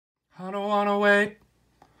I don't wanna wait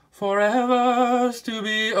forever to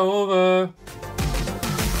be over.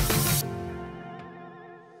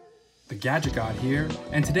 The Gadget God here,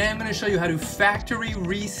 and today I'm going to show you how to factory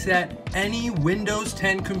reset any Windows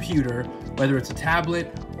 10 computer, whether it's a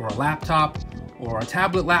tablet or a laptop, or a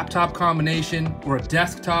tablet-laptop combination, or a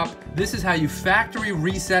desktop. This is how you factory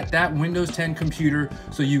reset that Windows 10 computer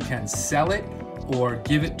so you can sell it, or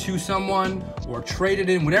give it to someone, or trade it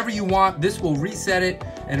in, whatever you want. This will reset it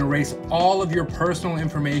and erase all of your personal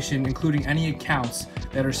information, including any accounts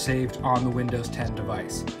that are saved on the Windows 10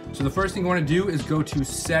 device. So the first thing you want to do is go to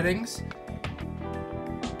Settings,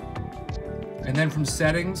 and then from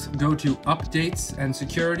Settings, go to Updates and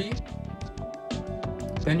Security.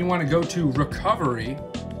 Then you want to go to Recovery,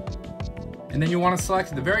 and then you want to select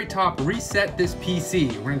at the very top, Reset this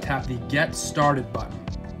PC. We're going to tap the Get Started button.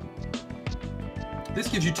 This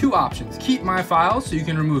gives you two options: keep my files, so you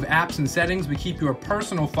can remove apps and settings but keep your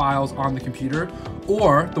personal files on the computer,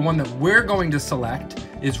 or the one that we're going to select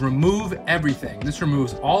is remove everything. This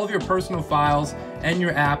removes all of your personal files and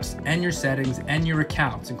your apps and your settings and your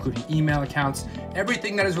accounts, including email accounts.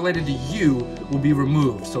 Everything that is related to you will be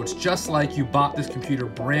removed. So it's just like you bought this computer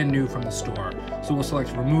brand new from the store. So we'll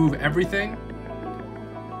select remove everything.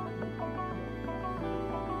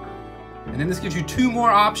 And then this gives you two more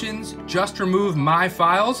options: just remove my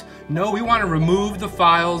files. No, we want to remove the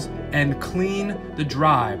files and clean the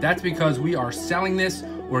drive. That's because we are selling this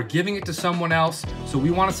or giving it to someone else. So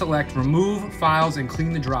we want to select remove files and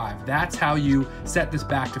clean the drive. That's how you set this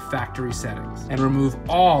back to factory settings and remove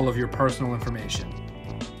all of your personal information.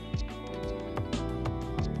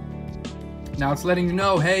 Now it's letting you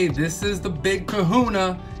know, hey, this is the big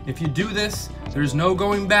kahuna. If you do this, there's no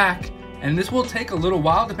going back. And this will take a little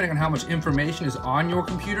while depending on how much information is on your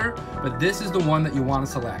computer, but this is the one that you want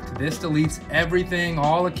to select. This deletes everything,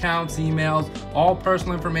 all accounts, emails, all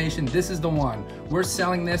personal information. This is the one. We're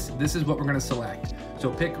selling this. This is what we're going to select.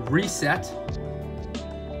 So pick Reset.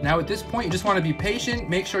 Now at this point, you just want to be patient.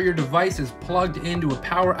 Make sure your device is plugged into a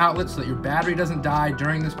power outlet so that your battery doesn't die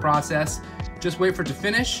during this process. Just wait for it to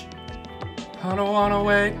finish. I don't want to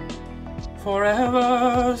wait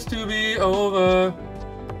forever to be over,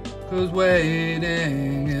 'cause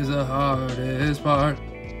waiting is the hardest part.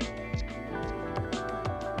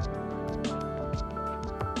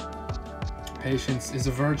 Patience is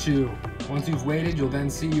a virtue. Once you've waited, you'll then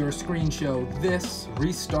see your screen show this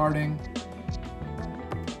restarting.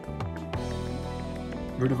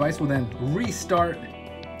 Your device will then restart.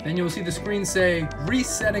 Then you'll see the screen say,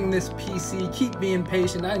 resetting this PC. Keep being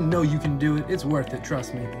patient. I know you can do it. It's worth it,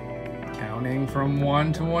 trust me. Counting from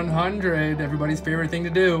 1 to 100, everybody's favorite thing to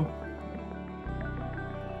do.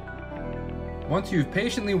 Once you've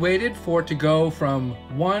patiently waited for it to go from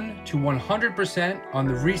 1 to 100% on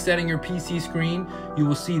the resetting your PC screen, you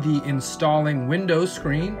will see the installing Windows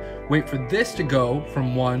screen. Wait for this to go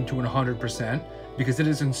from 1 to 100% because it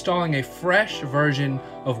is installing a fresh version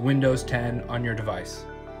of Windows 10 on your device.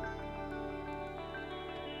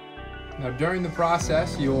 Now during the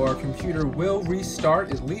process, your computer will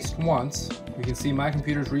restart at least once. You can see my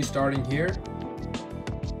computer's restarting here.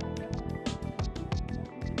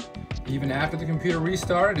 Even after the computer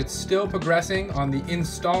restarted, it's still progressing on the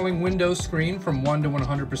installing Windows screen from 1 to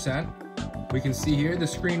 100%. We can see here the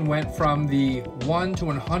screen went from the 1 to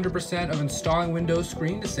 100% of installing Windows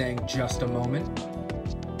screen to saying just a moment.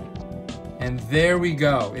 And there we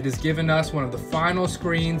go. It has given us one of the final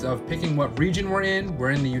screens of picking what region we're in.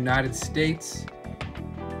 We're in the United States.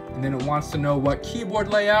 And then it wants to know what keyboard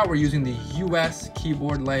layout. We're using the US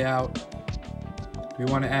keyboard layout. We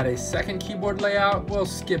want to add a second keyboard layout. We'll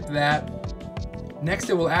skip that. Next,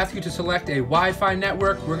 it will ask you to select a Wi-Fi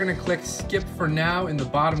network. We're going to click skip for now in the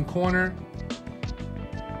bottom corner.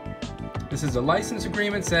 This is a license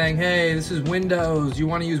agreement saying, hey, this is Windows. You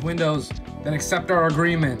want to use Windows, then accept our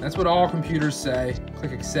agreement. That's what all computers say.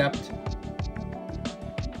 Click accept.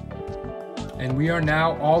 And we are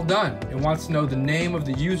now all done. It wants to know the name of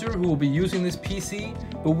the user who will be using this PC,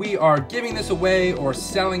 but we are giving this away or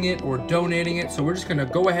selling it or donating it. So we're just gonna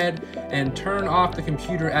go ahead and turn off the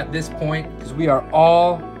computer at this point because we are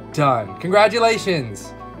all done.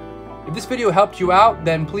 Congratulations. If this video helped you out,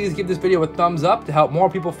 then please give this video a thumbs up to help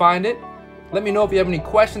more people find it. Let me know if you have any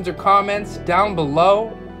questions or comments down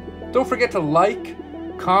below. Don't forget to like,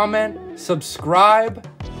 comment, subscribe.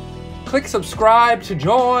 Click subscribe to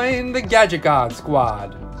join the Gadget God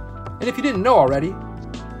squad. And if you didn't know already,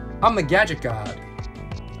 I'm the Gadget God.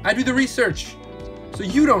 I do the research, so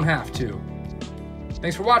you don't have to.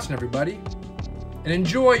 Thanks for watching, everybody. And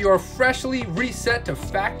enjoy your freshly reset to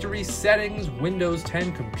factory settings Windows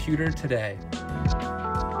 10 computer today.